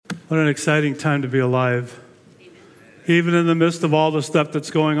What an exciting time to be alive. Even in the midst of all the stuff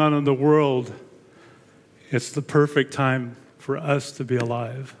that's going on in the world, it's the perfect time for us to be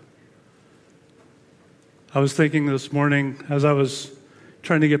alive. I was thinking this morning as I was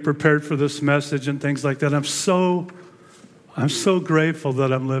trying to get prepared for this message and things like that, I'm so grateful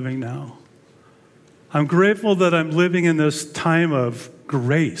that I'm living now. I'm grateful that I'm living in this time of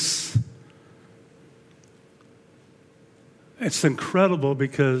grace. It's incredible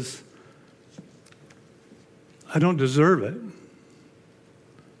because I don't deserve it,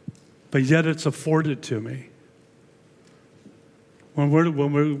 but yet it's afforded to me. When we're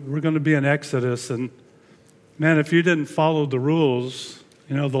going to be in Exodus, and man, if you didn't follow the rules,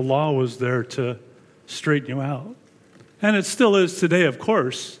 the law was there to straighten you out. And it still is today, of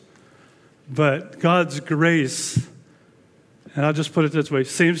course, but God's grace, and I'll just put it this way,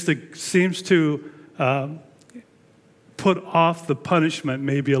 seems to put off the punishment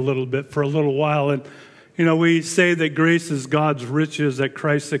maybe a little bit for a little while. And we say that grace is God's riches at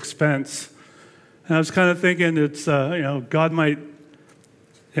Christ's expense. And I was kind of thinking it's,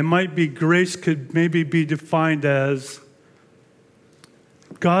 grace could maybe be defined as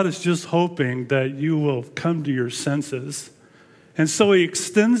God is just hoping that you will come to your senses. And so he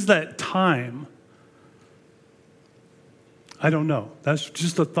extends that time. I don't know. That's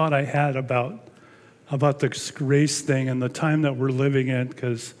just a thought I had about this grace thing and the time that we're living in,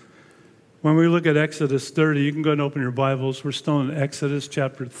 because when we look at Exodus 30, you can go and open your Bibles. We're still in Exodus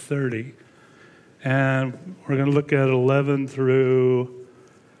chapter 30. And we're going to look at 11 through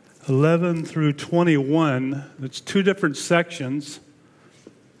 21. It's two different sections,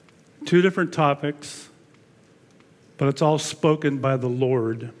 two different topics, but it's all spoken by the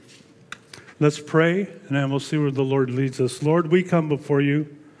Lord. Let's pray, and then we'll see where the Lord leads us. Lord, we come before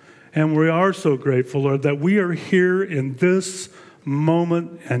you, and we are so grateful, Lord, that we are here in this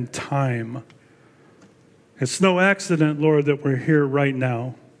moment and time. It's no accident, Lord, that we're here right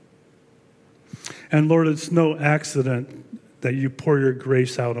now. And Lord, it's no accident that you pour your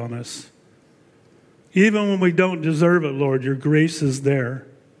grace out on us. Even when we don't deserve it, Lord, your grace is there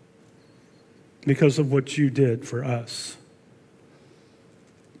because of what you did for us.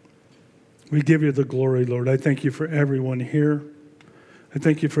 We give you the glory, Lord. I thank you for everyone here. I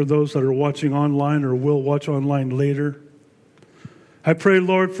thank you for those that are watching online or will watch online later. I pray,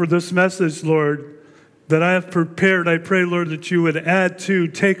 Lord, for this message, Lord, that I have prepared. I pray, Lord, that you would add to,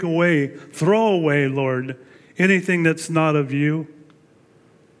 take away, throw away, Lord, anything that's not of you.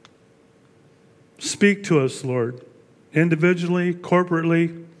 Speak to us, Lord, individually,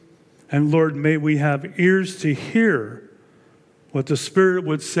 corporately, and Lord, may we have ears to hear what the Spirit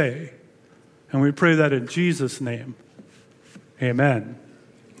would say. And we pray that in Jesus' name. Amen.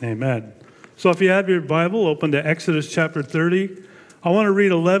 Amen. So if you have your Bible, open to Exodus chapter 30. I want to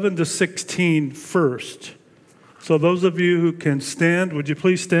read 11 to 16 first. So those of you who can stand, would you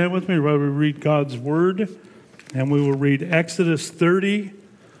please stand with me while we read God's Word? And we will read Exodus 30,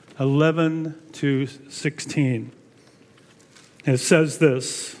 11 to 16. And it says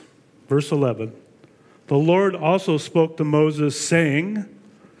this, verse 11. The Lord also spoke to Moses, saying,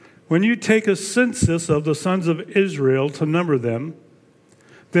 when you take a census of the sons of Israel to number them,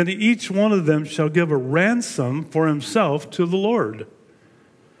 then each one of them shall give a ransom for himself to the Lord.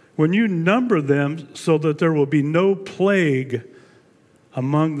 When you number them, so that there will be no plague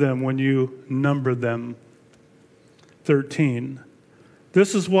among them when you number them. 13.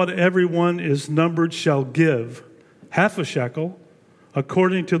 This is what everyone is numbered shall give, half a shekel,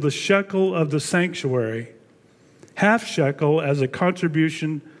 according to the shekel of the sanctuary, half shekel as a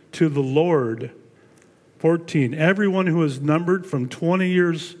contribution to the Lord. 14. Everyone who is numbered from 20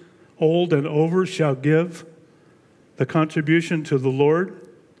 years old and over shall give the contribution to the Lord.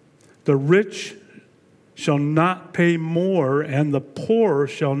 The rich shall not pay more, and the poor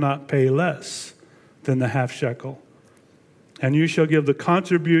shall not pay less than the half shekel. And you shall give the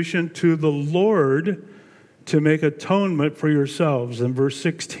contribution to the Lord to make atonement for yourselves. In verse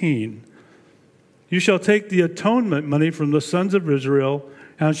 16, you shall take the atonement money from the sons of Israel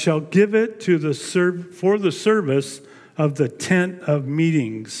and shall give it to for the service of the tent of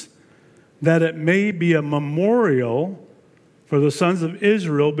meetings, that it may be a memorial for the sons of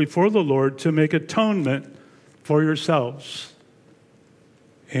Israel before the Lord to make atonement for yourselves.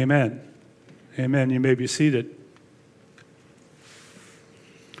 Amen. Amen. You may be seated.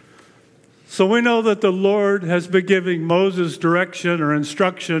 So we know that the Lord has been giving Moses direction or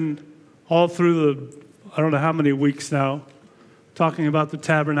instruction all through I don't know how many weeks now, talking about the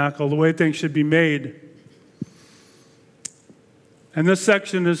tabernacle, the way things should be made. And this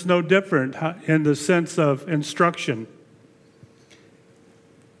section is no different in the sense of instruction.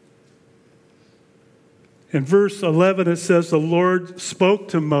 In verse 11, it says, the Lord spoke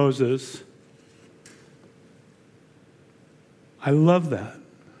to Moses. I love that.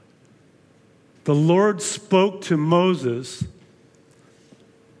 The Lord spoke to Moses.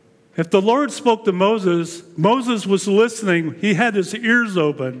 If the Lord spoke to Moses, Moses was listening. He had his ears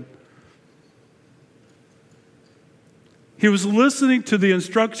open. He was listening to the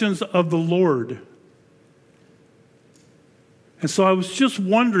instructions of the Lord. And so I was just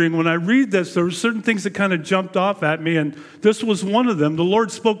wondering, when I read this, there were certain things that kind of jumped off at me, and this was one of them. The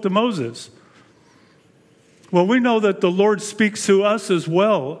Lord spoke to Moses. Well, we know that the Lord speaks to us as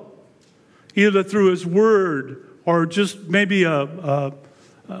well, either through his word or just maybe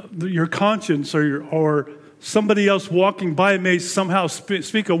your conscience or somebody else walking by may somehow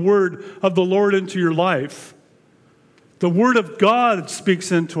speak a word of the Lord into your life. The word of God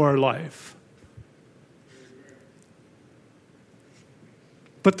speaks into our life.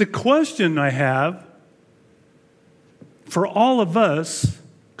 But the question I have for all of us,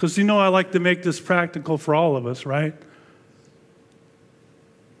 because you know I like to make this practical for all of us, right?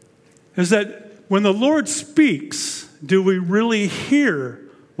 Is that when the Lord speaks, do we really hear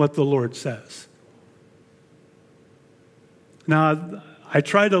what the Lord says? Now, I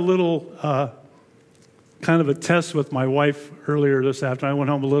tried a little kind of a test with my wife earlier this afternoon. I went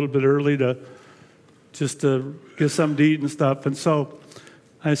home a little bit early to get something to eat and stuff. And so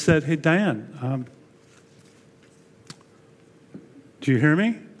I said, hey, Diane, do you hear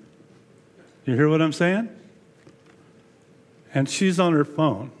me? Do you hear what I'm saying? And she's on her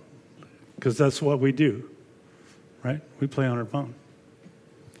phone, because that's what we do, right? We play on her phone.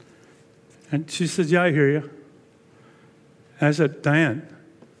 And she said, yeah, I hear you. And I said, Diane,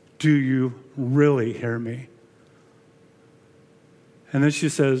 do you really hear me? And then she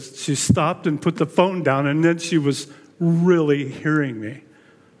says, she stopped and put the phone down, and then she was really hearing me.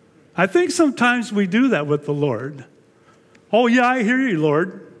 I think sometimes we do that with the Lord. Oh, yeah, I hear you,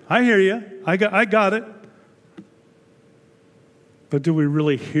 Lord. I hear you. I got it. But do we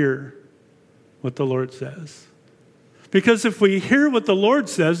really hear what the Lord says? Because if we hear what the Lord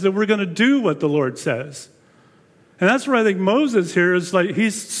says, then we're going to do what the Lord says. And that's where I think Moses here is like,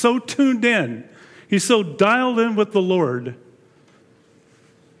 he's so tuned in. He's so dialed in with the Lord.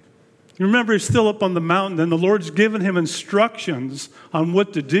 You remember, he's still up on the mountain, and the Lord's given him instructions on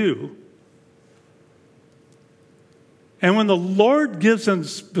what to do. And when the Lord gives him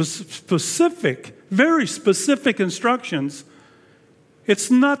specific, very specific instructions, it's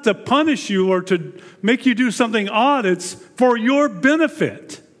not to punish you or to make you do something odd. It's for your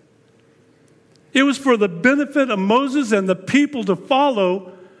benefit. It was for the benefit of Moses and the people to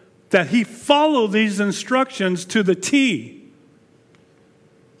follow, that he follow these instructions to the T.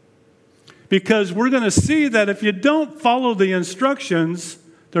 Because we're going to see that if you don't follow the instructions,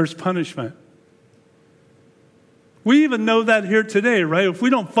 there's punishment. We even know that here today, right? If we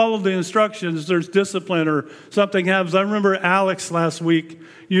don't follow the instructions, there's discipline or something happens. I remember Alex last week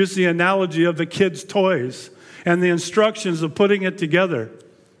used the analogy of the kids' toys and the instructions of putting it together.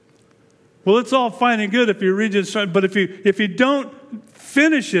 Well, it's all fine and good if you read the instructions, but if you don't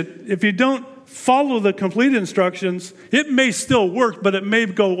finish it, if you don't follow the complete instructions, it may still work, but it may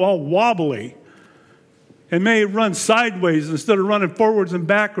go all wobbly. It may run sideways instead of running forwards and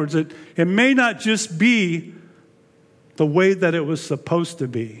backwards. It may not just be the way that it was supposed to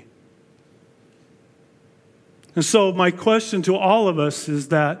be. And so my question to all of us is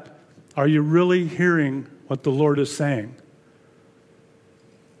that, are you really hearing what the Lord is saying?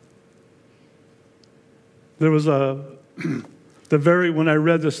 There was when I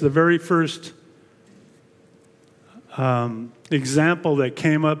read this, the very first example that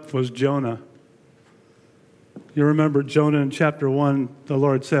came up was Jonah. You remember Jonah in chapter 1, the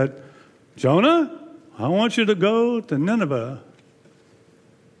Lord said, Jonah, I want you to go to Nineveh.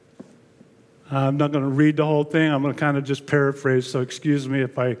 I'm not going to read the whole thing. I'm going to kind of just paraphrase, so excuse me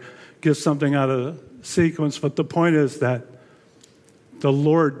if I get something out of sequence. But the point is that the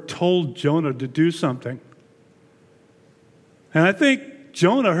Lord told Jonah to do something. And I think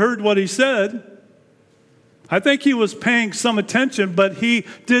Jonah heard what he said. I think he was paying some attention, but he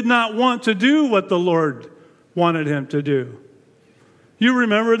did not want to do what the Lord wanted him to do. You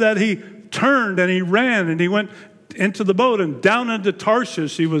remember that he turned and he ran and he went into the boat and down into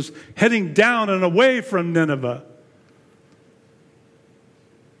Tarshish. He was heading down and away from Nineveh.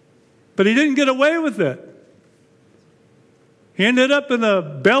 But he didn't get away with it. He ended up in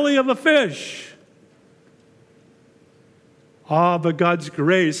the belly of a fish. But God's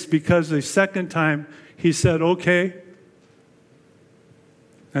grace, because the second time he said, okay,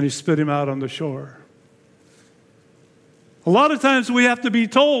 and he spit him out on the shore. A lot of times we have to be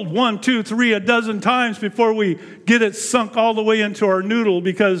told 1, 2, 3, a dozen times before we get it sunk all the way into our noodle,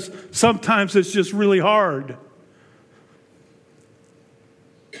 because sometimes it's just really hard.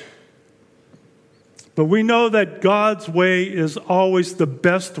 But we know that God's way is always the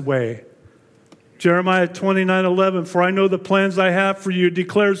best way. Jeremiah 29:11, for I know the plans I have for you,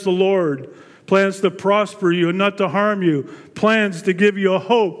 declares the Lord. Plans to prosper you and not to harm you. Plans to give you a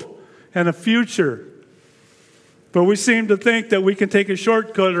hope and a future. But we seem to think that we can take a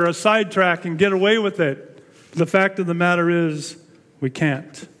shortcut or a sidetrack and get away with it. The fact of the matter is, we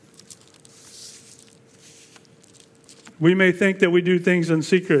can't. We may think that we do things in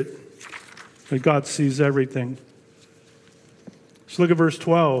secret, but God sees everything. Let's look at verse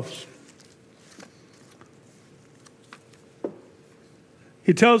 12.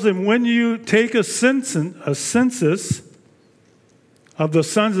 He tells him, when you take a census of the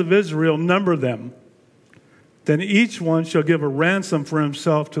sons of Israel, number them. Then each one shall give a ransom for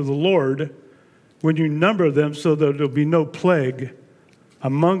himself to the Lord when you number them, so that there will be no plague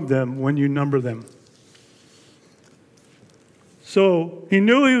among them when you number them. So he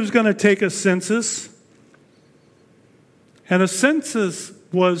knew he was going to take a census. And a census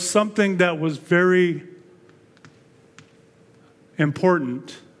was something that was very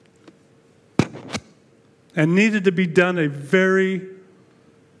important and needed to be done a very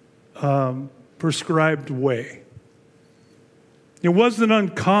prescribed way. It wasn't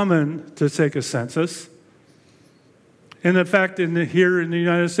uncommon to take a census. And in fact, here in the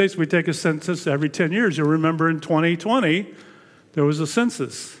United States, we take a census every 10 years. You'll remember in 2020, there was a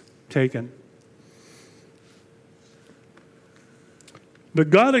census taken. But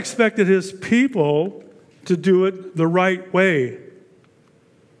God expected his people to do it the right way.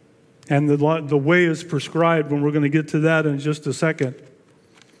 And the way is prescribed, and we're going to get to that in just a second.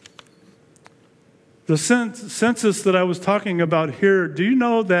 The census that I was talking about here, do you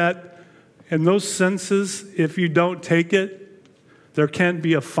know that in those censuses, if you don't take it, there can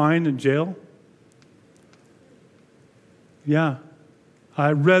be a fine and jail? Yeah.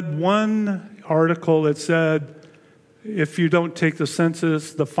 I read one article that said if you don't take the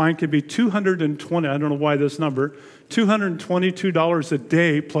census, the fine could be $220, I don't know why this number, $222 a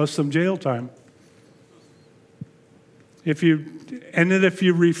day plus some jail time. And then if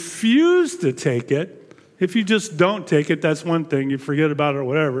you refuse to take it, if you just don't take it, that's one thing, you forget about it or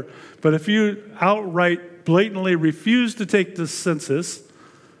whatever. But if you outright, blatantly refuse to take the census,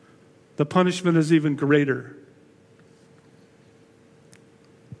 the punishment is even greater.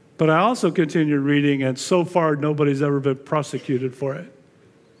 But I also continued reading, and so far nobody's ever been prosecuted for it.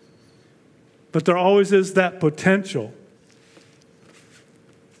 But there always is that potential.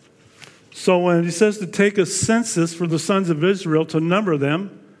 So when he says to take a census for the sons of Israel, to number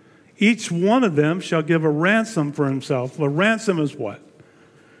them, each one of them shall give a ransom for himself. A ransom is what?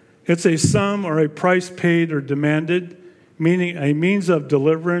 It's a sum or a price paid or demanded, meaning a means of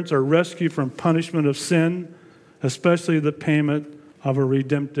deliverance or rescue from punishment of sin, especially the payment of a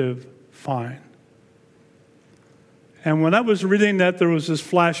redemptive fine. And when I was reading that, there was this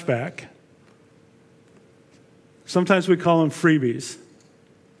flashback. Sometimes we call them freebies.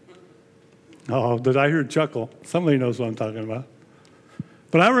 Oh, did I hear a chuckle? Somebody knows what I'm talking about.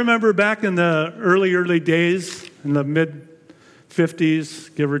 But I remember back in the early days, in the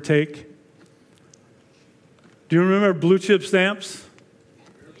mid-50s, give or take. Do you remember blue chip stamps?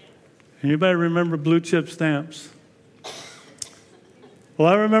 Anybody remember blue chip stamps? Well,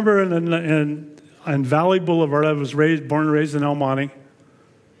 I remember in Valley Boulevard, I was born and raised in El Monte.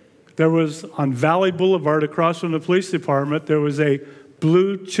 There was, on Valley Boulevard, across from the police department, there was a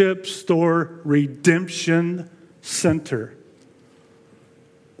blue chip store redemption center.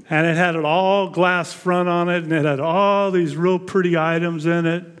 And it had an all glass front on it, and it had all these real pretty items in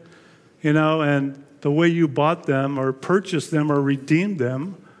it, and the way you bought them or purchased them or redeemed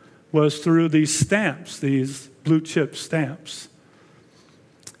them was through these stamps, these blue chip stamps.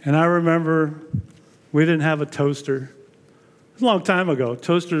 And I remember we didn't have a toaster. It was a long time ago.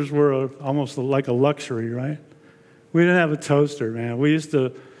 Toasters were almost like a luxury, right? We didn't have a toaster, man.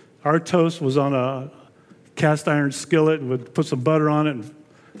 Our toast was on a cast iron skillet and would put some butter on it, and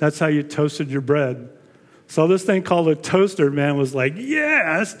that's how you toasted your bread. So this thing called a toaster, man, was like,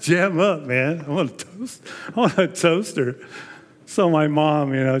 yeah, let's jam up, man. I want a toaster. So my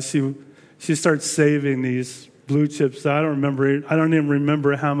mom, she starts saving these blue chips. I don't even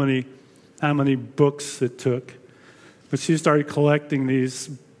remember how many books it took. But she started collecting these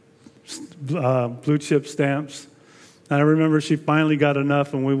blue chip stamps. And I remember she finally got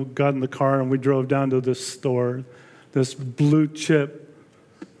enough, and we got in the car and we drove down to this store, this blue chip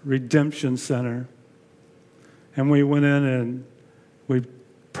redemption center. And we went in and we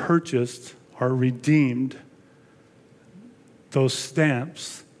purchased or redeemed those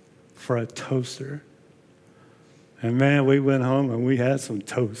stamps for a toaster. And man, we went home and we had some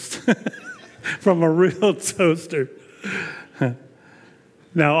toast from a real toaster.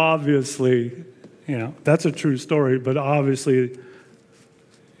 Now, obviously, that's a true story, but obviously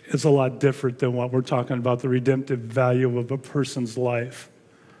it's a lot different than what we're talking about, the redemptive value of a person's life.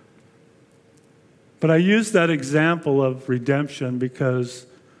 But I use that example of redemption because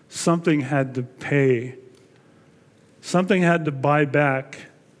something had to pay. Something had to buy back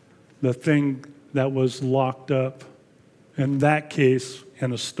the thing that was locked up, in that case,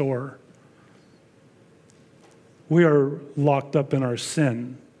 in a store. We are locked up in our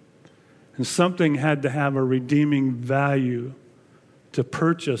sin, and something had to have a redeeming value to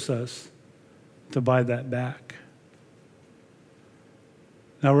purchase us, to buy that back.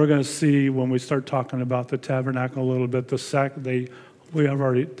 Now we're going to see when we start talking about the tabernacle a little bit,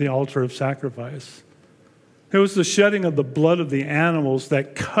 the altar of sacrifice. It was the shedding of the blood of the animals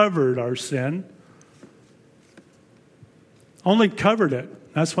that covered our sin. Only covered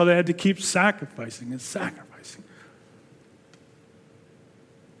it. That's why they had to keep sacrificing and sacrificing.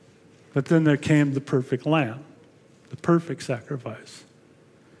 But then there came the perfect lamb, the perfect sacrifice.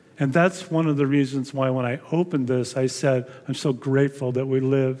 And that's one of the reasons why when I opened this, I said, I'm so grateful that we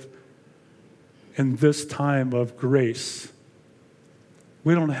live in this time of grace.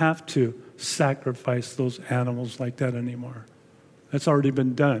 We don't have to sacrifice those animals like that anymore. That's already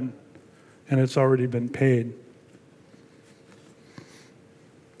been done, and it's already been paid.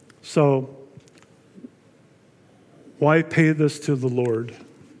 So, why pay this to the Lord?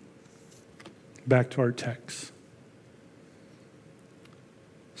 Back to our text.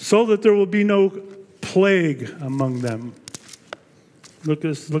 So that there will be no plague among them. Look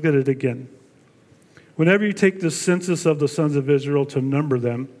at it again. Whenever you take the census of the sons of Israel to number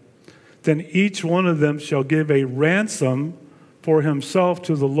them, then each one of them shall give a ransom for himself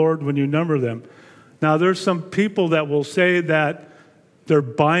to the Lord when you number them. Now, there's some people that will say that they're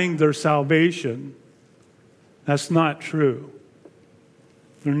buying their salvation. That's not true.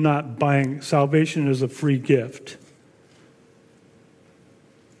 They're not buying. Salvation is a free gift.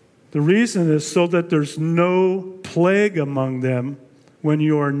 The reason is so that there's no plague among them when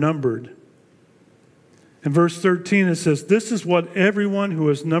you are numbered. In verse 13 it says, this is what everyone who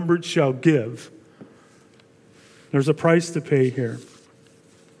is numbered shall give. There's a price to pay here.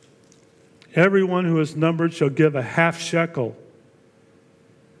 Everyone who is numbered shall give a half shekel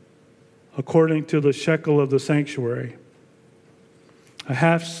according to the shekel of the sanctuary. A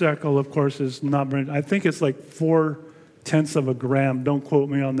half shekel, of course, is not, I think it's like 0.4 of a gram. Don't quote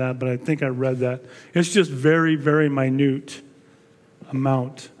me on that, but I think I read that. It's just very, very minute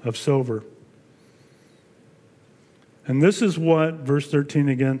amount of silver. And this is what, verse 13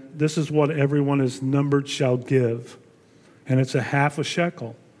 again, this is what everyone is numbered shall give. And it's a half a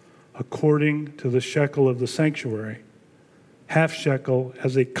shekel, according to the shekel of the sanctuary. Half shekel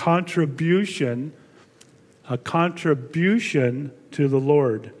as a contribution to the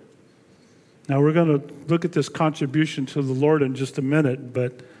Lord. Now we're going to look at this contribution to the Lord in just a minute,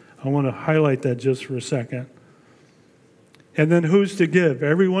 but I want to highlight that just for a second. And then who's to give?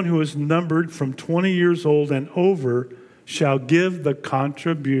 Everyone who is numbered from 20 years old and over shall give the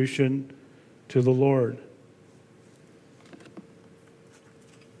contribution to the Lord.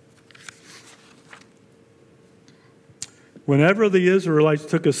 Whenever the Israelites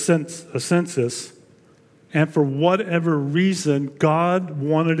took a census, and for whatever reason, God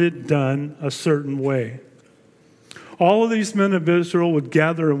wanted it done a certain way, all of these men of Israel would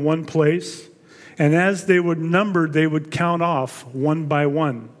gather in one place, and as they were numbered, they would count off one by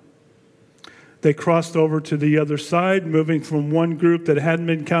one. They crossed over to the other side, moving from one group that hadn't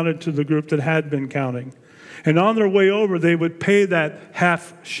been counted to the group that had been counting. And on their way over, they would pay that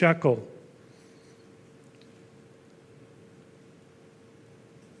half shekel.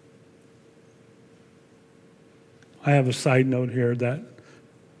 I have a side note here that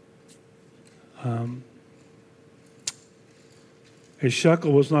a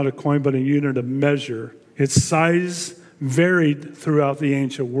shekel was not a coin, but a unit of measure. Its size varied throughout the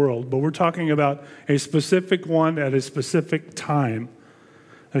ancient world, but we're talking about a specific one at a specific time.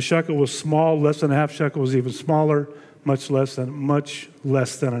 A shekel was small, less than a half shekel was even smaller, much less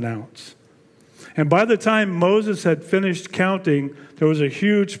than an ounce. And by the time Moses had finished counting, there was a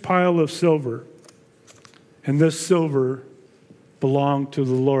huge pile of silver. And this silver belonged to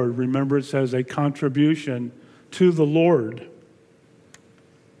the Lord. Remember, it says a contribution to the Lord.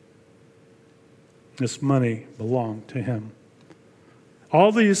 This money belonged to him.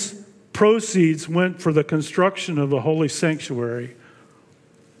 All these proceeds went for the construction of the holy sanctuary,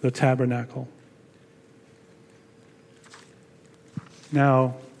 the tabernacle.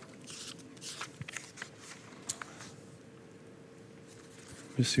 Now,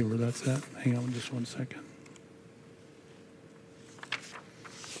 let me see where that's at. Hang on just one second.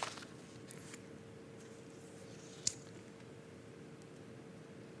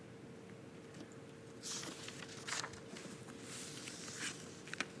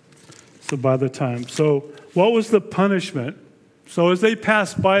 So what was the punishment? So as they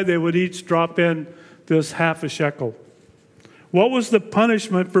passed by, they would each drop in this half a shekel. What was the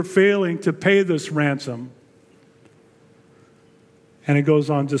punishment for failing to pay this ransom? And it goes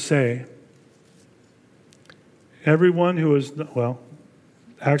on to say, everyone who is, well,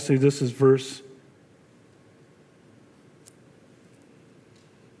 actually this is verse,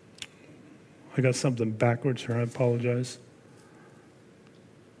 I got something backwards here, I apologize.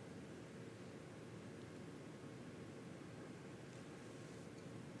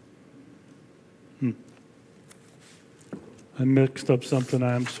 I mixed up something.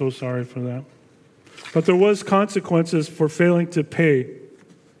 I am so sorry for that. But there was consequences for failing to pay.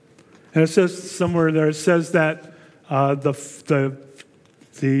 And it says somewhere there, it says that the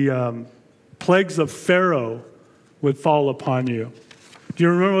plagues of Pharaoh would fall upon you. Do you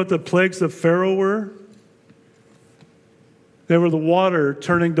remember what the plagues of Pharaoh were? They were the water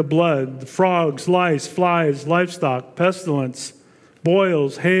turning to blood, the frogs, lice, flies, livestock, pestilence,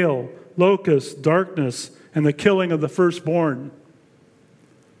 boils, hail, locusts, darkness, and the killing of the firstborn.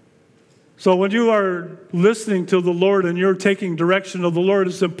 So when you are listening to the Lord and you're taking direction of the Lord,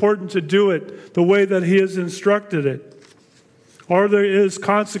 it's important to do it the way that He has instructed it. Or there is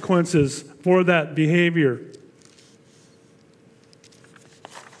consequences for that behavior.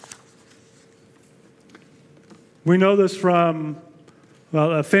 We know this from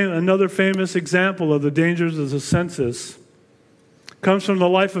another famous example of the dangers of the census. Comes from the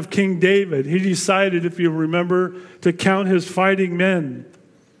life of King David. He decided, if you remember, to count his fighting men.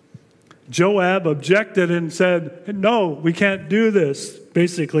 Joab objected and said, no, we can't do this.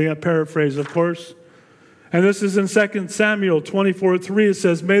 Basically, a paraphrase, of course. And this is in 2 Samuel 24:3. It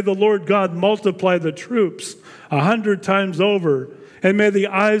says, may the Lord God multiply the troops 100 times over, and may the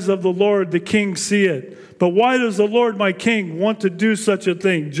eyes of the Lord, the king, see it. But why does the Lord, my king, want to do such a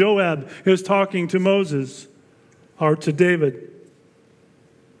thing? Joab is talking to Moses, or to David.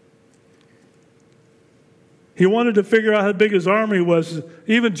 He wanted to figure out how big his army was.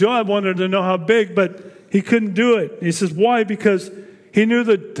 Even Joab wanted to know how big, but he couldn't do it. He says, why? Because he knew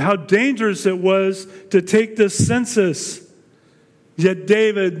how dangerous it was to take this census. Yet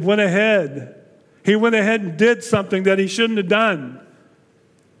David went ahead. He went ahead and did something that he shouldn't have done.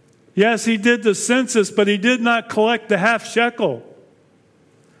 Yes, he did the census, but he did not collect the half shekel.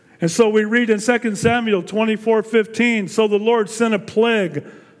 And so we read in 2 Samuel 24:15, so the Lord sent a plague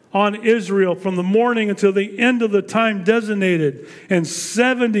on Israel from the morning until the end of the time designated. And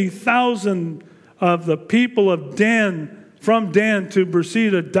 70,000 of the people of Dan, from Dan to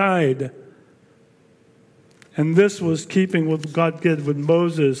Beersheba, died. And this was keeping what God did with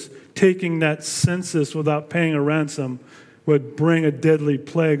Moses. Taking that census without paying a ransom would bring a deadly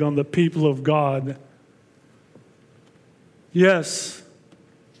plague on the people of God. Yes,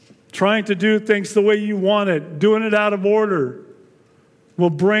 trying to do things the way you want it, doing it out of order, will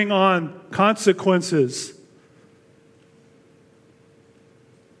bring on consequences.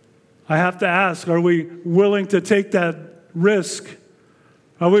 I have to ask, are we willing to take that risk?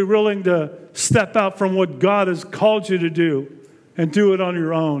 Are we willing to step out from what God has called you to do and do it on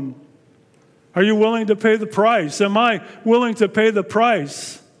your own? Are you willing to pay the price? Am I willing to pay the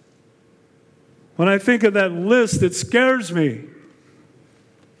price? When I think of that list, it scares me.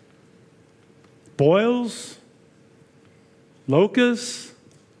 Boils, locusts,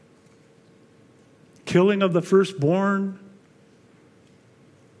 killing of the firstborn.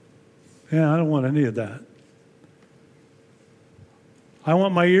 Yeah, I don't want any of that. I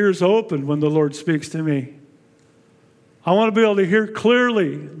want my ears open when the Lord speaks to me. I want to be able to hear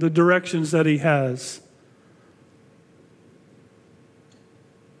clearly the directions that He has.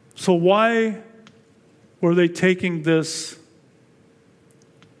 So why were they taking this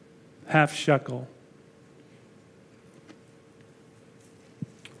half shekel?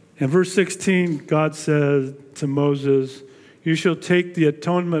 In verse 16, God said to Moses, you shall take the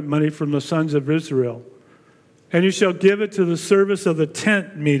atonement money from the sons of Israel, and you shall give it to the service of the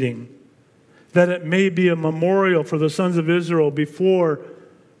tent meeting, that it may be a memorial for the sons of Israel before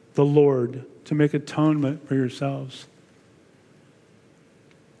the Lord, to make atonement for yourselves.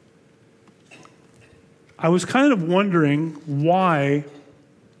 I was kind of wondering why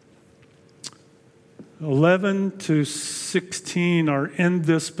 11 to 16 are in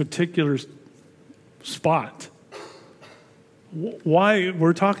this particular spot. Why?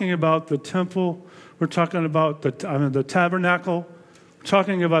 We're talking about the temple. We're talking about the tabernacle. We're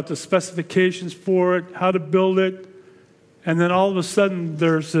talking about the specifications for it, how to build it. And then all of a sudden,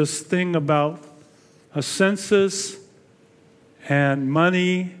 there's this thing about a census and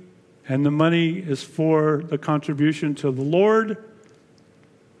money. And the money is for the contribution to the Lord.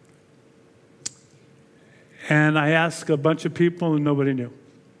 And I asked a bunch of people and nobody knew.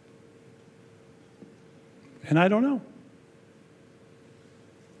 And I don't know.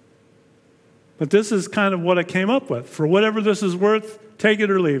 But this is kind of what I came up with. For whatever this is worth, take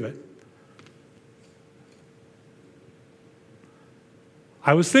it or leave it.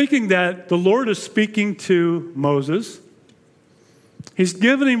 I was thinking that the Lord is speaking to Moses. He's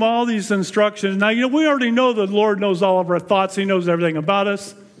given him all these instructions. Now, we already know the Lord knows all of our thoughts. He knows everything about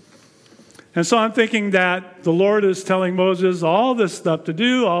us. And so I'm thinking that the Lord is telling Moses all this stuff to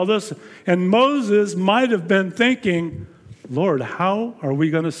do, all this. And Moses might have been thinking, Lord, how are we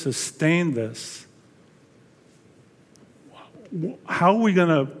going to sustain this? How are we going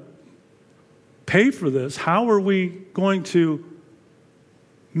to pay for this? How are we going to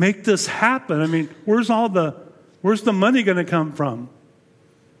make this happen? I mean, where's the money going to come from?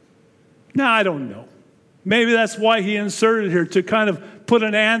 Now, I don't know. Maybe that's why he inserted here, to kind of put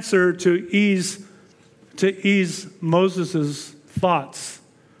an answer to ease Moses' thoughts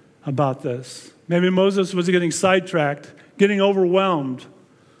about this. Maybe Moses was getting sidetracked, getting overwhelmed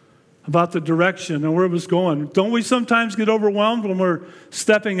about the direction and where it was going. Don't we sometimes get overwhelmed when we're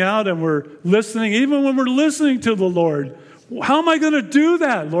stepping out and we're listening, even when we're listening to the Lord? How am I going to do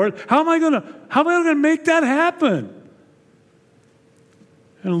that, Lord? How am I going to make that happen?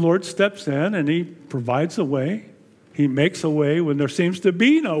 And the Lord steps in and he provides a way. He makes a way when there seems to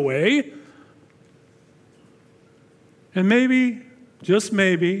be no way. And maybe, just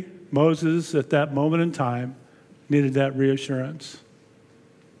maybe, Moses at that moment in time needed that reassurance.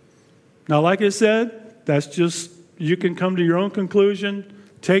 Now, like I said, that's just, you can come to your own conclusion,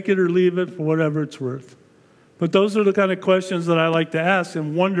 take it or leave it for whatever it's worth. But those are the kind of questions that I like to ask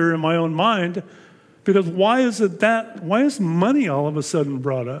and wonder in my own mind, because why is money all of a sudden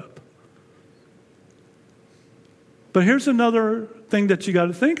brought up? But here's another thing that you got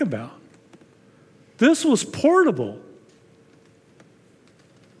to think about. This was portable.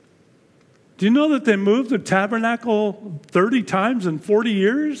 Do you know that they moved the tabernacle 30 times in 40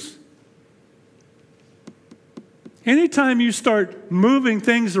 years? Anytime you start moving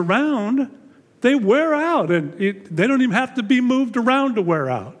things around, they wear out, and they don't even have to be moved around to wear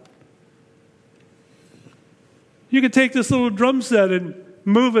out. You can take this little drum set and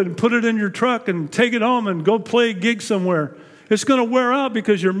move it and put it in your truck and take it home and go play a gig somewhere. It's going to wear out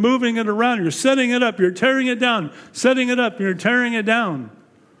because you're moving it around. You're setting it up. You're tearing it down. Setting it up. You're tearing it down.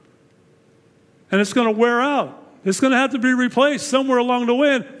 And it's going to wear out. It's going to have to be replaced somewhere along the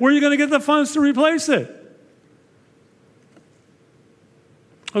way. And where are you going to get the funds to replace it?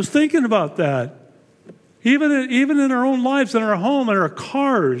 I was thinking about that. Even in our own lives, in our home, in our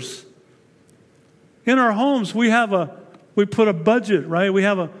cars. In our homes, we put a budget, right? We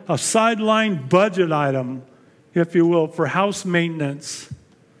have a sideline budget item, if you will, for house maintenance.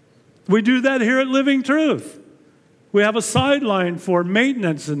 We do that here at Living Truth. We have a sideline for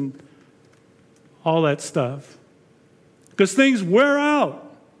maintenance and all that stuff. Because things wear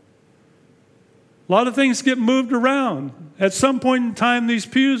out. A lot of things get moved around. At some point in time, these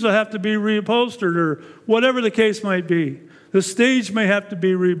pews will have to be reupholstered or whatever the case might be. The stage may have to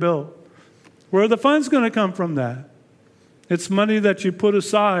be rebuilt. Where are the funds going to come from that? It's money that you put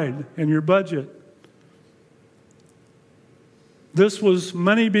aside in your budget. This was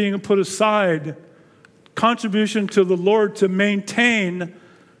money being put aside, contribution to the Lord to maintain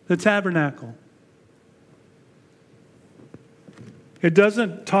the tabernacle. It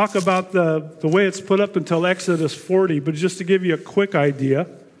doesn't talk about the way it's put up until Exodus 40, but just to give you a quick idea.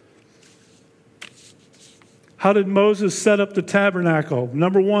 How did Moses set up the tabernacle?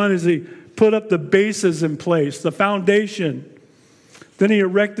 Number one is he put up the bases in place, the foundation. Then he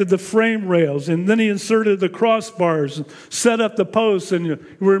erected the frame rails, and then he inserted the crossbars, set up the posts. And you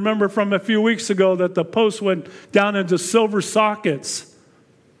remember from a few weeks ago that the posts went down into silver sockets.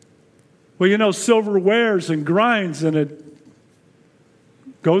 Well, silver wears and grinds, and it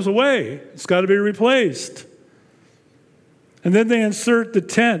goes away. It's got to be replaced. And then they insert the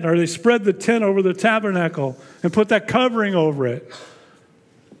tent, or they spread the tent over the tabernacle and put that covering over it.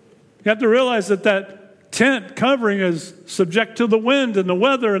 You have to realize that tent covering is subject to the wind and the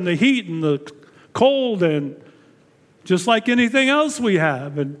weather and the heat and the cold, and just like anything else we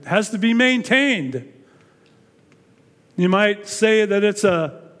have, it has to be maintained. You might say that it's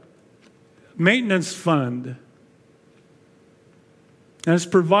a maintenance fund. And it's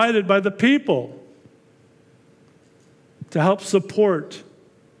provided by the people to help support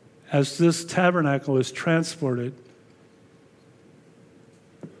as this tabernacle is transported.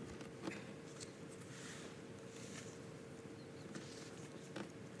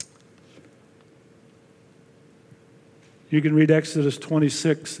 You can read Exodus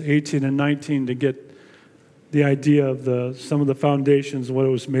 26, 18, and 19 to get the idea of some of the foundations, what it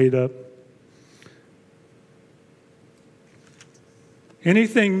was made up.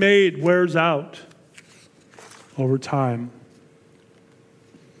 Anything made wears out over time.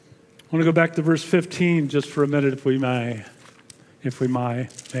 I want to go back to verse 15 just for a minute, if we may.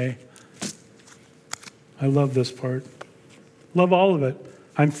 I love this part. Love all of it.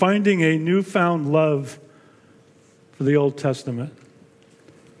 I'm finding a newfound love for the Old Testament.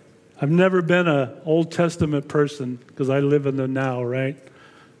 I've never been an Old Testament person because I live in the now, right?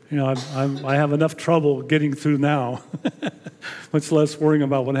 You know, I have enough trouble getting through now, much less worrying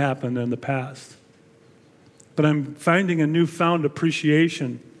about what happened in the past. But I'm finding a newfound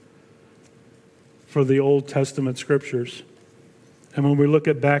appreciation for the Old Testament scriptures. And when we look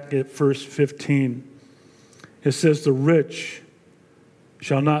back at verse 15, it says, the rich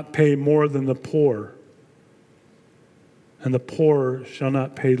shall not pay more than the poor, and the poor shall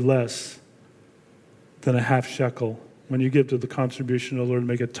not pay less than a half shekel when you give to the contribution of the Lord to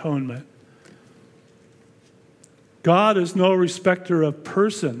make atonement. God is no respecter of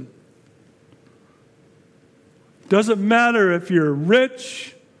person. Doesn't matter if you're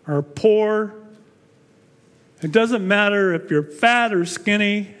rich or poor. It doesn't matter if you're fat or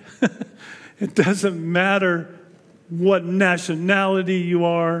skinny. It doesn't matter what nationality you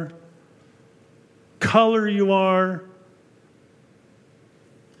are, color you are,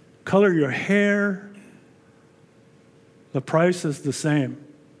 color your hair. The price is the same.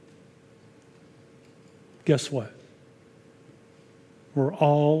 Guess what? We're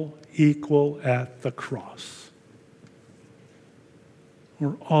all equal at the cross.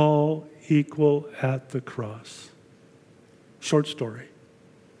 We're all equal at the cross. Short story.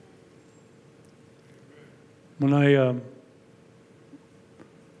 When I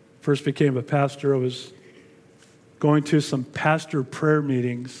first became a pastor, I was going to some pastor prayer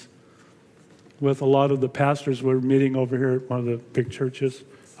meetings with a lot of the pastors. We were meeting over here at one of the big churches.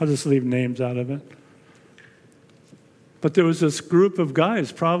 I'll just leave names out of it. But there was this group of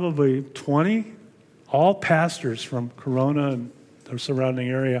guys, probably 20, all pastors from Corona and the surrounding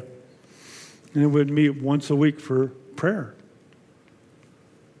area. And they would meet once a week for prayer.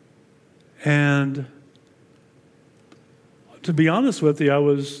 And to be honest with you, I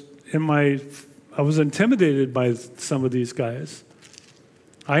was intimidated by some of these guys.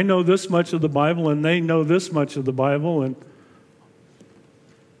 I know this much of the Bible, and they know this much of the Bible, and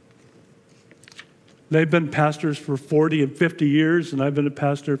they've been pastors for 40 and 50 years, and I've been a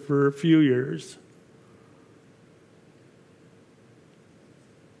pastor for a few years.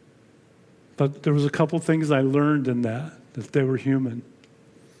 But there was a couple things I learned in that they were human.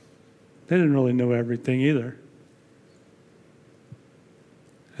 They didn't really know everything either.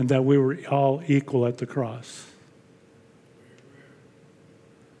 And that we were all equal at the cross.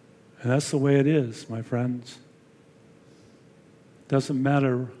 And that's the way it is, my friends. Doesn't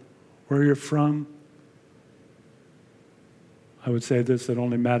matter where you're from. I would say this, it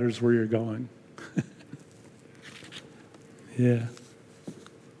only matters where you're going. Yeah.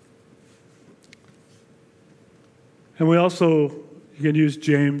 And we also, you can use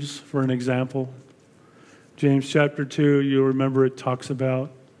James for an example. James chapter 2, you remember it talks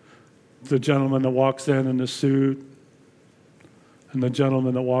about the gentleman that walks in a suit and the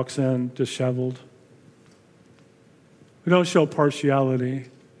gentleman that walks in disheveled. We don't show partiality.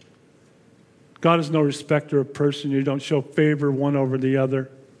 God is no respecter of person. You don't show favor one over the other.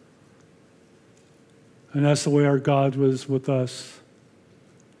 And that's the way our God was with us.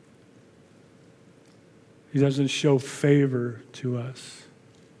 He doesn't show favor to us.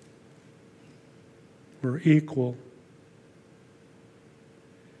 We're equal.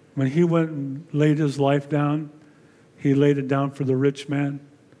 When he went and laid his life down, he laid it down for the rich man.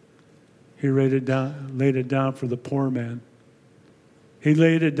 He laid it down for the poor man. He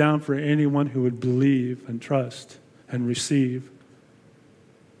laid it down for anyone who would believe and trust and receive.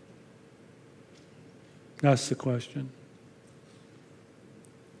 That's the question.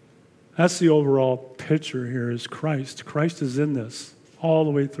 That's the overall picture here is Christ. Christ is in this all the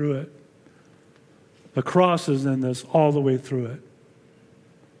way through it. The cross is in this all the way through it.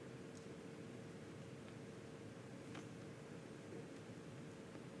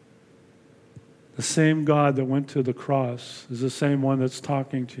 The The same God that went to the cross is the same one that's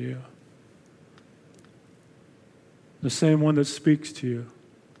talking to you. The same one that speaks to you.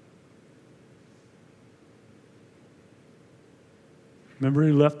 Remember,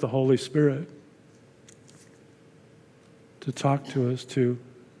 he left the Holy Spirit to talk to us, to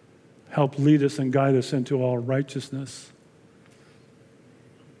help lead us and guide us into all righteousness.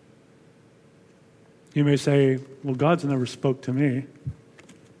 You may say, well, God's never spoke to me.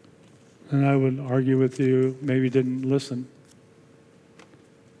 And I would argue with you, maybe you didn't listen.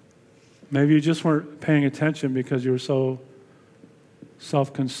 Maybe you just weren't paying attention because you were so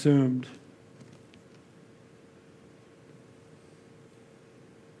self-consumed.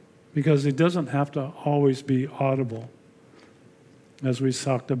 Because it doesn't have to always be audible, as we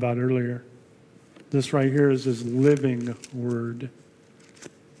talked about earlier. This right here is his living word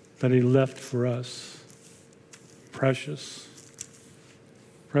that he left for us. Precious.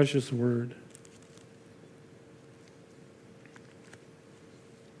 Precious word.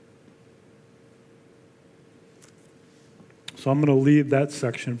 So I'm going to leave that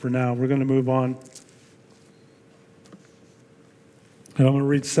section for now. We're going to move on. And I'm going to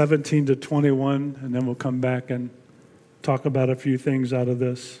read 17 to 21, and then we'll come back and talk about a few things out of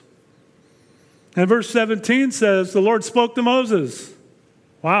this. And verse 17 says, the Lord spoke to Moses.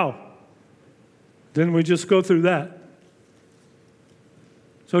 Wow. Didn't we just go through that?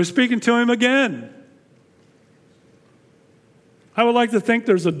 So he's speaking to him again. I would like to think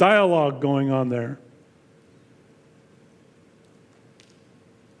there's a dialogue going on there.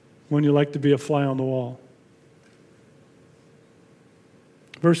 When you like to be a fly on the wall.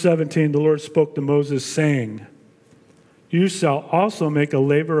 Verse 17, the Lord spoke to Moses, saying, you shall also make a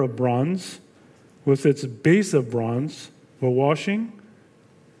laver of bronze with its base of bronze for washing,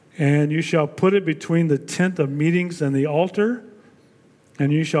 and you shall put it between the tent of meetings and the altar,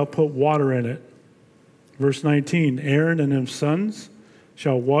 and you shall put water in it. Verse 19, Aaron and his sons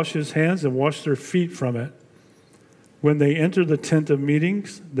shall wash his hands and wash their feet from it. When they enter the tent of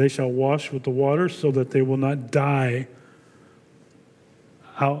meetings, they shall wash with the water so that they will not die.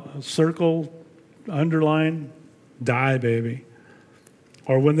 Circle, underline, die, baby.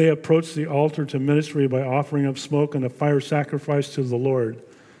 Or when they approach the altar to ministry by offering up smoke and a fire sacrifice to the Lord.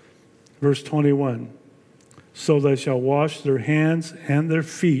 Verse 21, so they shall wash their hands and their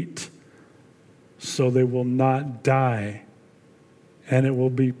feet so they will not die, and it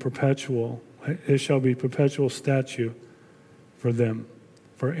will be perpetual. It shall be perpetual statute for them,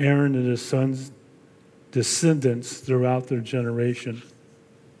 for Aaron and his sons' descendants throughout their generation.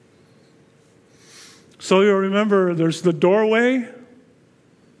 So you'll remember there's the doorway,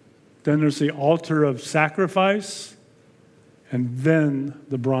 then there's the altar of sacrifice, and then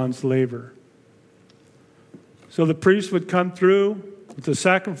the bronze laver. So the priest would come through with the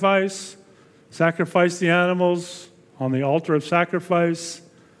sacrifice the animals on the altar of sacrifice,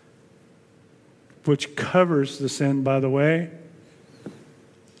 which covers the sin, by the way,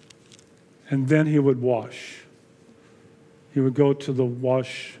 and then he would wash. He would go to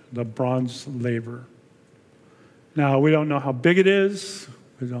the bronze laver. Now, we don't know how big it is.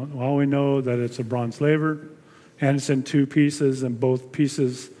 All we know that it's a bronze laver, and it's in two pieces, and both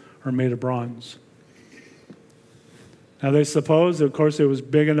pieces are made of bronze. Now, they suppose, of course, it was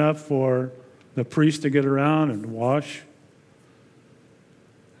big enough for the priest to get around and wash.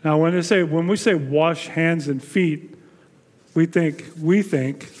 Now, when we say wash hands and feet, we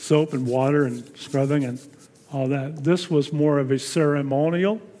think soap and water and scrubbing and all that. This was more of a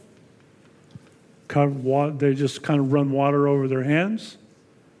ceremonial. They just kind of run water over their hands,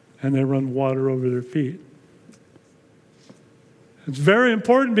 and they run water over their feet. It's very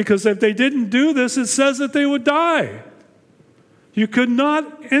important because if they didn't do this, it says that they would die. You could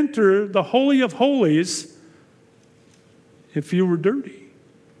not enter the Holy of Holies if you were dirty.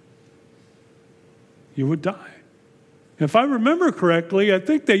 You would die. If I remember correctly, I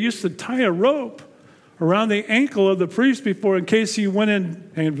think they used to tie a rope around the ankle of the priest before, in case he went in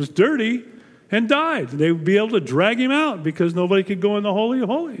and was dirty and died. They would be able to drag him out because nobody could go in the Holy of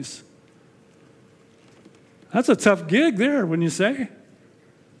Holies. That's a tough gig there, when you say.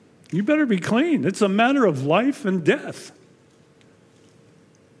 You better be clean. It's a matter of life and death.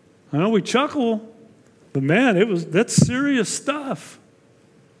 I know we chuckle, but man, that's serious stuff.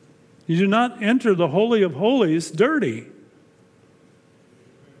 You do not enter the Holy of Holies dirty.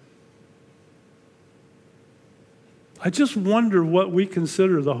 I just wonder what we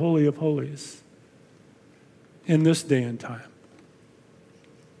consider the Holy of Holies in this day and time.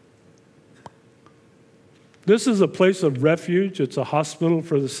 This is a place of refuge. It's a hospital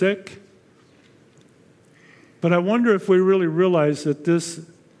for the sick. But I wonder if we really realize that this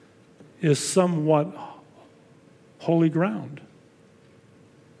is somewhat holy ground.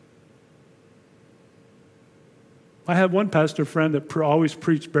 I had one pastor friend that always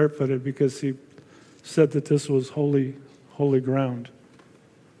preached barefooted because he said that this was holy ground.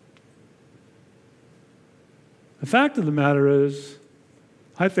 The fact of the matter is,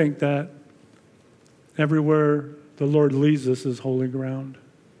 I think that everywhere the Lord leads us is holy ground.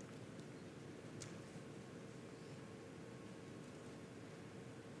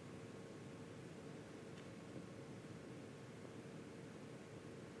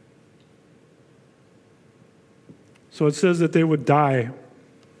 So it says that they would die.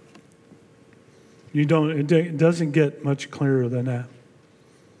 It doesn't get much clearer than that.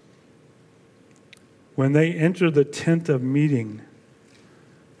 When they enter the tent of meeting,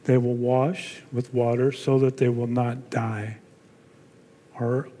 they will wash with water so that they will not die.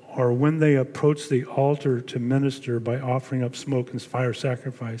 Or when they approach the altar to minister by offering up smoke and fire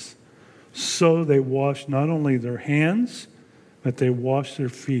sacrifice, so they wash not only their hands, but they wash their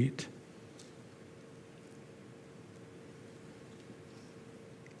feet.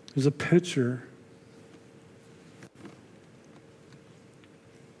 There's a picture.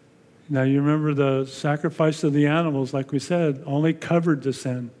 Now, you remember the sacrifice of the animals, like we said, only covered the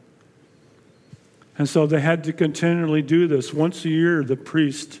sin. And so they had to continually do this. Once a year, the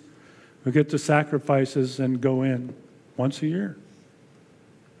priest would get the sacrifices and go in. Once a year.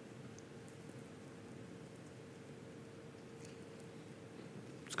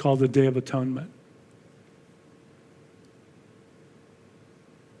 It's called the Day of Atonement.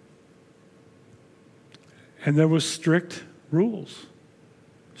 And there was strict rules,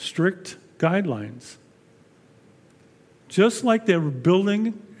 strict guidelines. Just like they were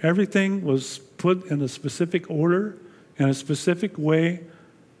building, everything was put in a specific order, in a specific way,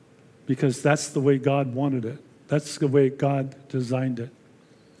 because that's the way God wanted it. That's the way God designed it.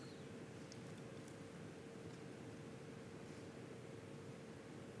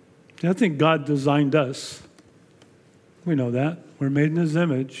 I think God designed us. We know that. We're made in His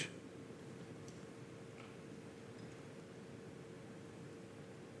image.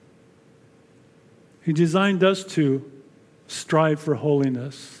 He designed us to strive for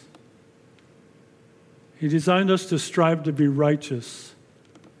holiness. He designed us to strive to be righteous.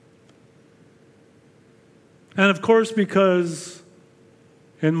 And of course, because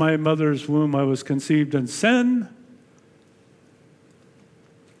in my mother's womb I was conceived in sin,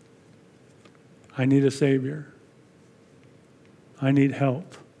 I need a Savior. I need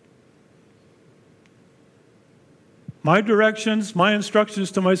help. My directions, my instructions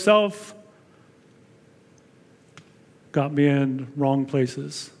to myself got me in wrong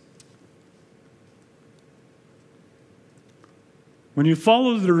places. When you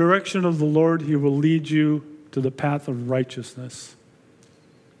follow the direction of the Lord, He will lead you to the path of righteousness.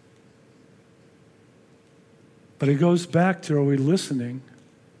 But it goes back to, are we listening?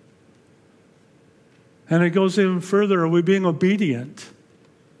 And it goes even further, are we being obedient?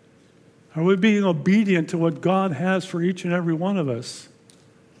 Are we being obedient to what God has for each and every one of us?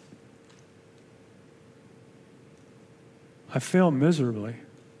 I fail miserably.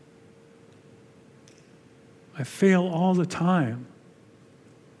 I fail all the time.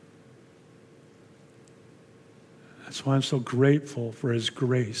 That's why I'm so grateful for His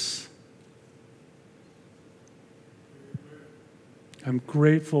grace. I'm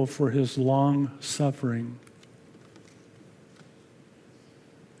grateful for His long suffering.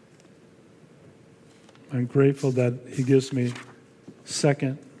 I'm grateful that He gives me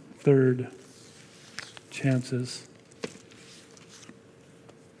second, third chances.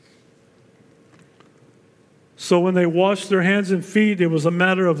 So when they washed their hands and feet, it was a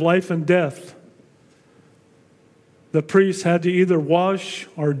matter of life and death. The priests had to either wash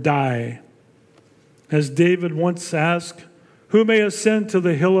or die. As David once asked, who may ascend to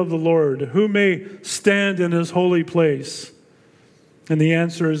the hill of the Lord? Who may stand in His holy place? And the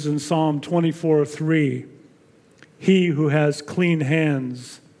answer is in Psalm 24:3. He who has clean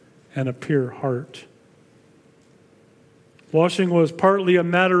hands and a pure heart. Washing was partly a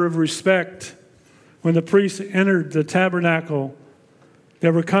matter of respect. When the priests entered the tabernacle,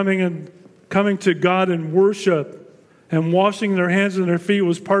 they were coming to God in worship, and washing their hands and their feet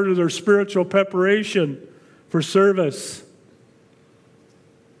was part of their spiritual preparation for service.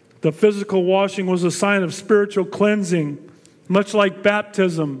 The physical washing was a sign of spiritual cleansing, much like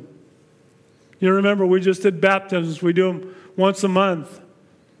baptism. You remember, we just did baptisms. We do them once a month.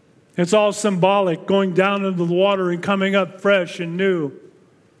 It's all symbolic, going down into the water and coming up fresh and new.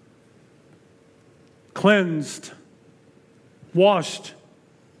 Cleansed, washed,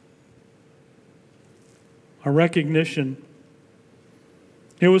 a recognition.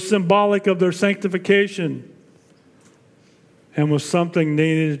 It was symbolic of their sanctification and was something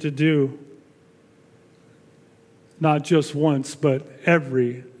they needed to do, not just once, but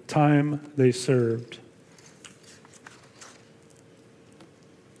every time they served.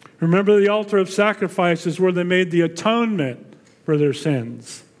 Remember, the altar of sacrifice is where they made the atonement for their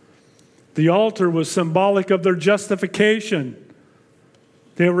sins. The altar was symbolic of their justification.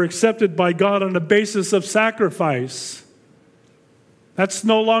 They were accepted by God on the basis of sacrifice. That's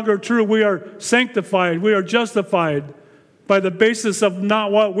no longer true. We are sanctified. We are justified by the basis of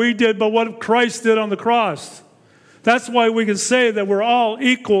not what we did, but what Christ did on the cross. That's why we can say that we're all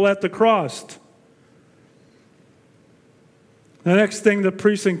equal at the cross. The next thing the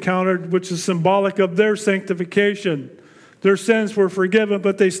priests encountered, which is symbolic of their sanctification. Their sins were forgiven,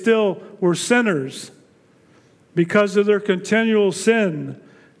 but they still were sinners. Because of their continual sin,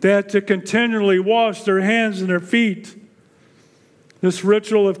 they had to continually wash their hands and their feet. This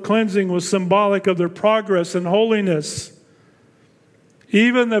ritual of cleansing was symbolic of their progress in holiness.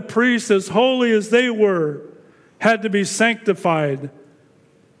 Even the priests, as holy as they were, had to be sanctified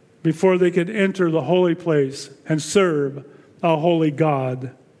before they could enter the holy place and serve a holy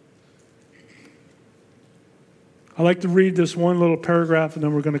God. I'd like to read this one little paragraph and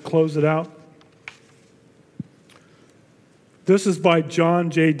then we're going to close it out. This is by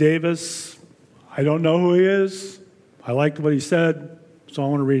John J. Davis. I don't know who he is. I liked what he said, so I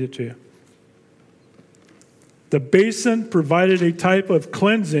want to read it to you. The basin provided a type of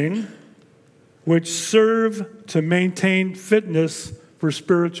cleansing which served to maintain fitness for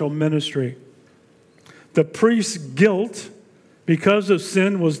spiritual ministry. The priest's guilt because of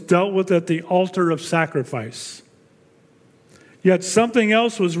sin was dealt with at the altar of sacrifice. Yet something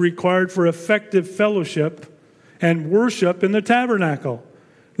else was required for effective fellowship and worship in the tabernacle.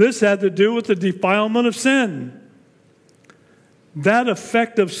 This had to do with the defilement of sin. That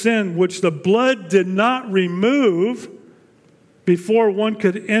effect of sin which the blood did not remove before one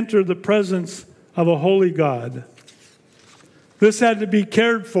could enter the presence of a holy God. This had to be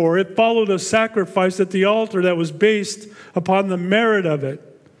cared for. It followed a sacrifice at the altar that was based upon the merit of it,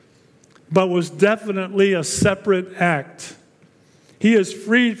 but was definitely a separate act. He is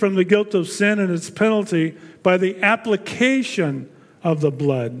freed from the guilt of sin and its penalty by the application of the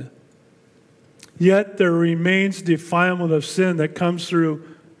blood. Yet there remains defilement of sin that comes through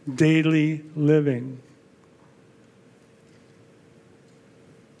daily living.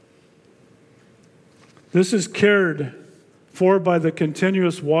 This is cared for by the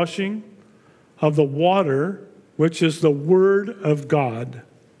continuous washing of the water, which is the Word of God.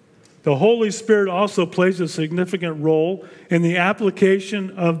 The Holy Spirit also plays a significant role in the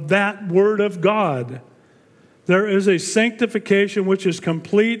application of that Word of God. There is a sanctification which is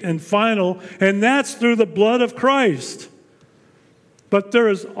complete and final, and that's through the blood of Christ. But there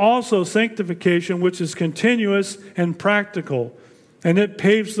is also sanctification which is continuous and practical, and it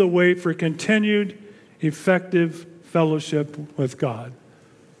paves the way for continued, effective fellowship with God.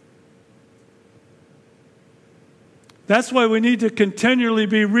 That's why we need to continually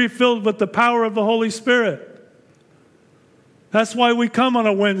be refilled with the power of the Holy Spirit. That's why we come on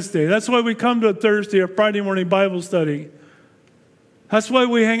a Wednesday. That's why we come to a Thursday or Friday morning Bible study. That's why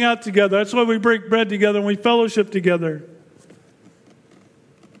we hang out together. That's why we break bread together and we fellowship together.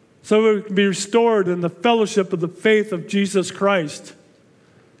 So we can be restored in the fellowship of the faith of Jesus Christ.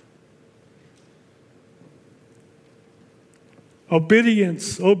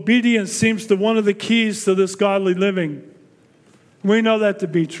 Obedience seems to be one of the keys to this godly living. We know that to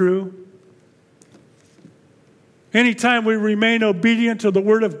be true. Anytime we remain obedient to the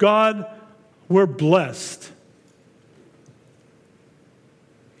Word of God, we're blessed.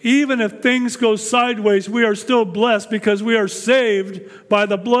 Even if things go sideways, we are still blessed because we are saved by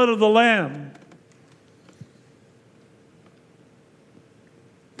the blood of the Lamb.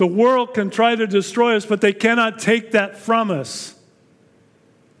 The world can try to destroy us, but they cannot take that from us.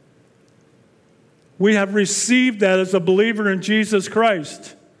 We have received that as a believer in Jesus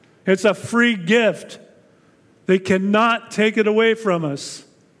Christ. It's a free gift. They cannot take it away from us,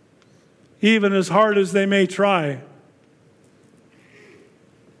 even as hard as they may try.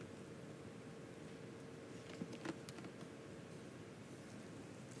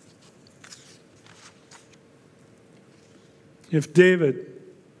 If David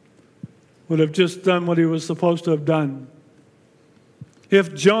would have just done what he was supposed to have done,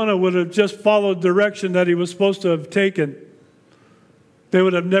 if Jonah would have just followed the direction that he was supposed to have taken, they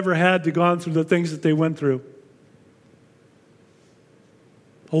would have never had to gone through the things that they went through.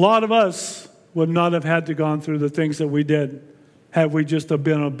 A lot of us would not have had to gone through the things that we did had we just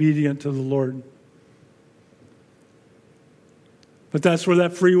been obedient to the Lord. But that's where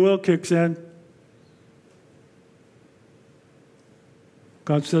that free will kicks in.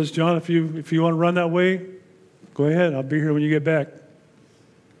 God says, John, if you want to run that way, go ahead. I'll be here when you get back.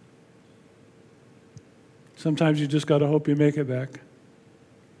 Sometimes you just got to hope you make it back.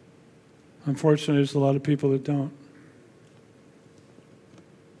 Unfortunately, there's a lot of people that don't.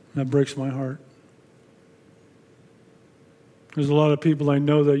 That breaks my heart. There's a lot of people I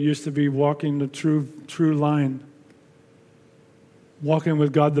know that used to be walking the true line, walking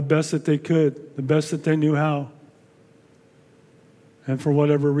with God the best that they could, the best that they knew how, and for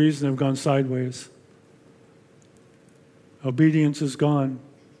whatever reason have gone sideways. Obedience is gone.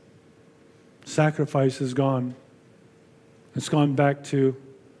 Sacrifice is gone. It's gone back to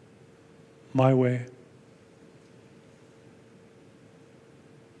my way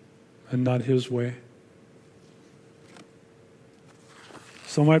and not his way.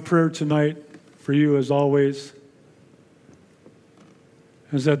 So my prayer tonight for you, as always,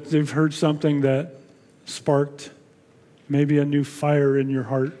 is that you've heard something that sparked maybe a new fire in your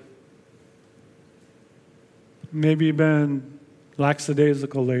heart. Maybe you've been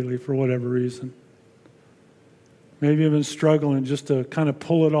lackadaisical lately for whatever reason. Maybe you've been struggling just to kind of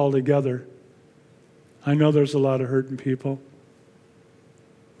pull it all together. I know there's a lot of hurting people.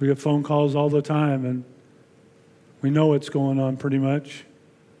 We get phone calls all the time, and we know what's going on pretty much.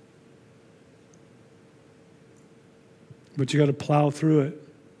 But you got to plow through it.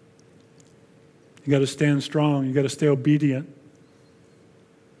 You got to stand strong. You got to stay obedient.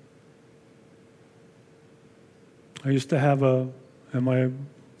 I used to have in my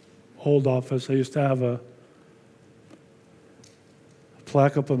old office, I used to have a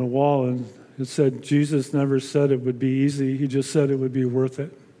plaque up on the wall, and it said, Jesus never said it would be easy. He just said it would be worth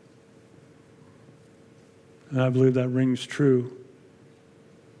it. And I believe that rings true.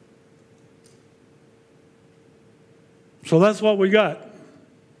 So that's what we got.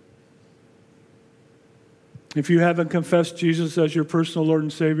 If you haven't confessed Jesus as your personal Lord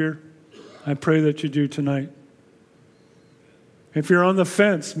and Savior, I pray that you do tonight. If you're on the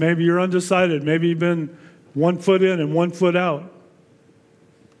fence, maybe you're undecided, maybe you've been 1 foot in and 1 foot out,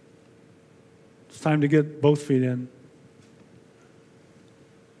 it's time to get both feet in.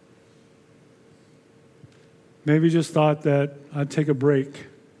 Maybe you just thought that I'd take a break.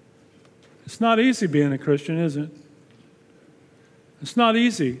 It's not easy being a Christian, is it? It's not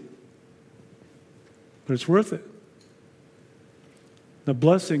easy, but it's worth it. The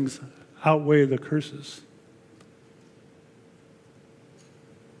blessings outweigh the curses.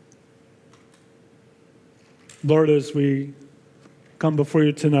 Lord, as we come before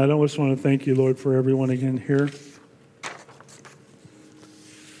you tonight, I just want to thank you, Lord, for everyone again here.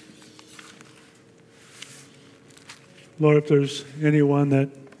 Lord, if there's anyone that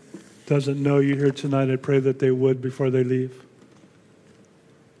doesn't know you here tonight, I pray that they would before they leave.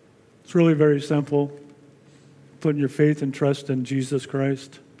 It's really very simple. Putting your faith and trust in Jesus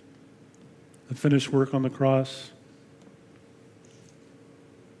Christ, the finished work on the cross.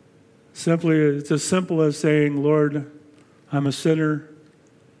 Simply, it's as simple as saying, Lord, I'm a sinner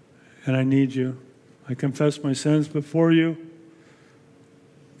and I need you. I confess my sins before you.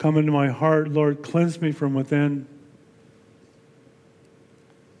 Come into my heart, Lord, cleanse me from within.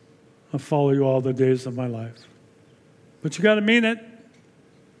 I'll follow you all the days of my life. But you got to mean it.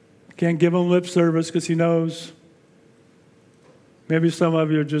 You can't give him lip service because he knows. Maybe some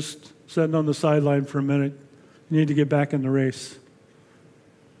of you are just sitting on the sideline for a minute. You need to get back in the race.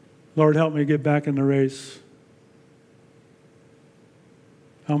 Lord, help me get back in the race.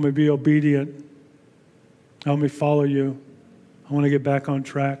 Help me be obedient. Help me follow you. I want to get back on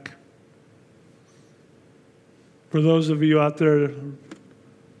track. For those of you out there,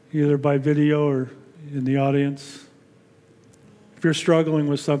 either by video or in the audience, if you're struggling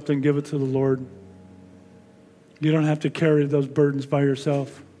with something, give it to the Lord. You don't have to carry those burdens by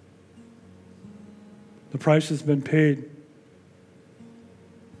yourself. The price has been paid.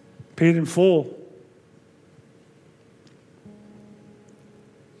 Paid in full.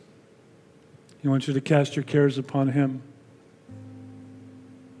 He wants you to cast your cares upon him.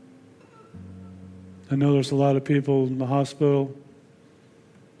 I know there's a lot of people in the hospital,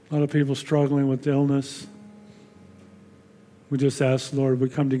 a lot of people struggling with illness. We just ask, Lord, we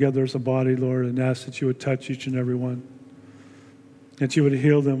come together as a body, Lord, and ask that you would touch each and every one. That you would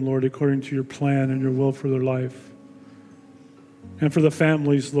heal them, Lord, according to your plan and your will for their life. And for the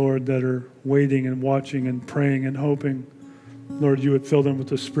families, Lord, that are waiting and watching and praying and hoping, Lord, you would fill them with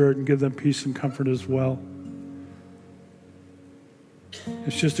the Spirit and give them peace and comfort as well.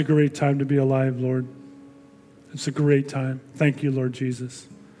 It's just a great time to be alive, Lord. It's a great time. Thank you, Lord Jesus.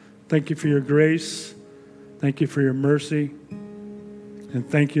 Thank you for your grace. Thank you for your mercy. And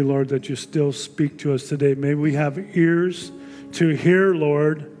thank you, Lord, that you still speak to us today. May we have ears to hear,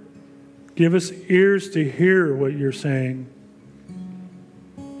 Lord. Give us ears to hear what you're saying.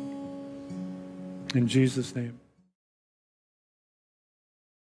 In Jesus' name.